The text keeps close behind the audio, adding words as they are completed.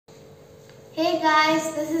Hey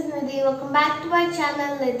guys, this is Nidhi. Welcome back to my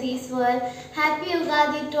channel Nidhi's World. Happy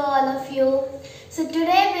Ugadi to all of you. So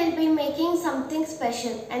today we'll be making something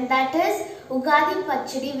special, and that is Ugadi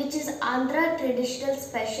Pachadi, which is Andhra traditional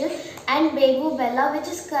special, and Bevu which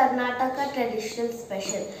is Karnataka traditional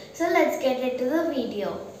special. So let's get into the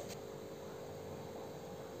video.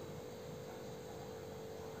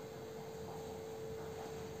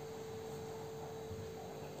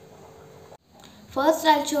 First,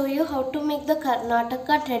 I'll show you how to make the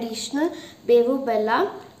Karnataka traditional Bevu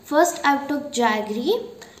Bella. First, I took jaggery.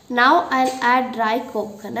 Now, I'll add dry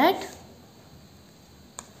coconut.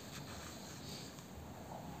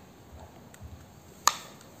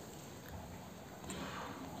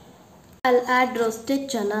 I'll add roasted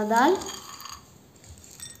chana dal.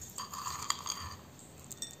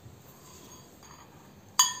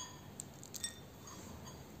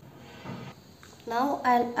 Now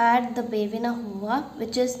I'll add the Bevina Huva,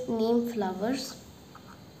 which is neem flowers,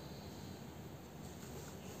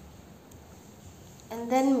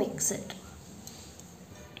 and then mix it.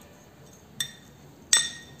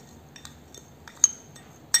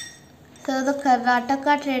 So the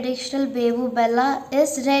Karnataka traditional Bevu Bella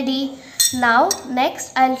is ready. Now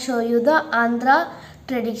next I'll show you the Andhra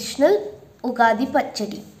traditional Ugadi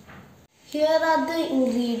Pachadi. Here are the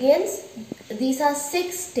ingredients. These are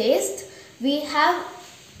 6 tastes. We have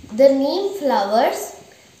the neem flowers,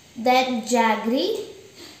 then jaggery,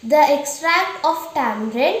 the extract of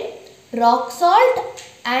tamarind, rock salt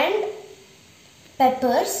and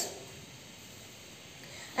peppers.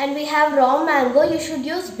 And we have raw mango. You should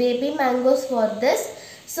use baby mangoes for this.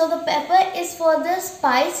 So the pepper is for the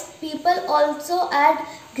spice. People also add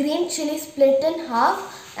green chili split in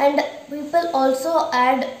half, and people also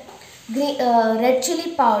add red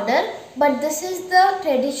chili powder, but this is the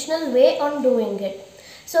traditional way on doing it.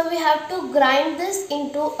 So we have to grind this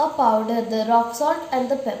into a powder, the rock salt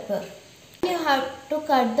and the pepper. You have to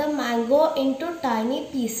cut the mango into tiny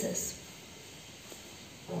pieces.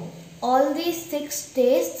 All these 6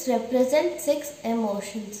 tastes represent 6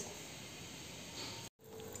 emotions.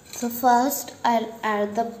 So first I'll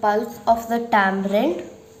add the pulp of the tamarind.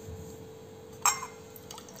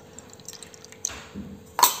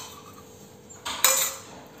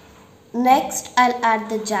 Next, I'll add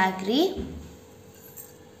the jaggery.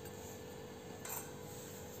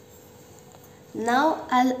 Now,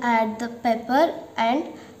 I'll add the pepper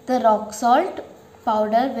and the rock salt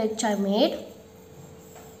powder which I made.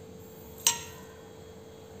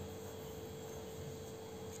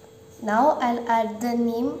 Now, I'll add the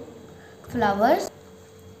neem flowers,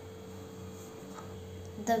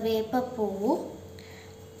 the vapor puvu.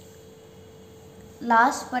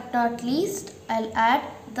 Last but not least, I'll add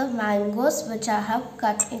the mangoes which I have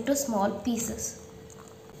cut into small pieces.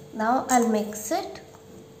 Now I'll mix it.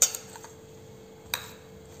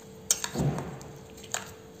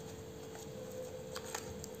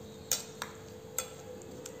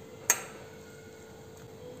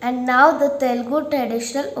 And now the Telugu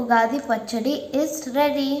traditional Ugadi Pachadi is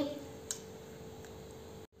ready.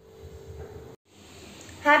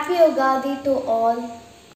 Happy Ugadi to all.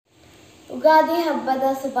 Ugadi ಹಬ್ಬದ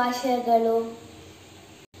ಶುಭಾಶಯಗಳು.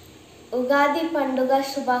 Ugadi Panduga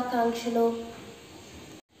Shubhakankshalu.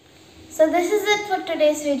 So this is it for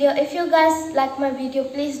today's video. If you guys like my video,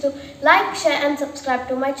 please do like, share and subscribe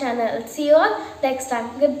to my channel. I'll see you all next time.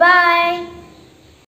 Goodbye.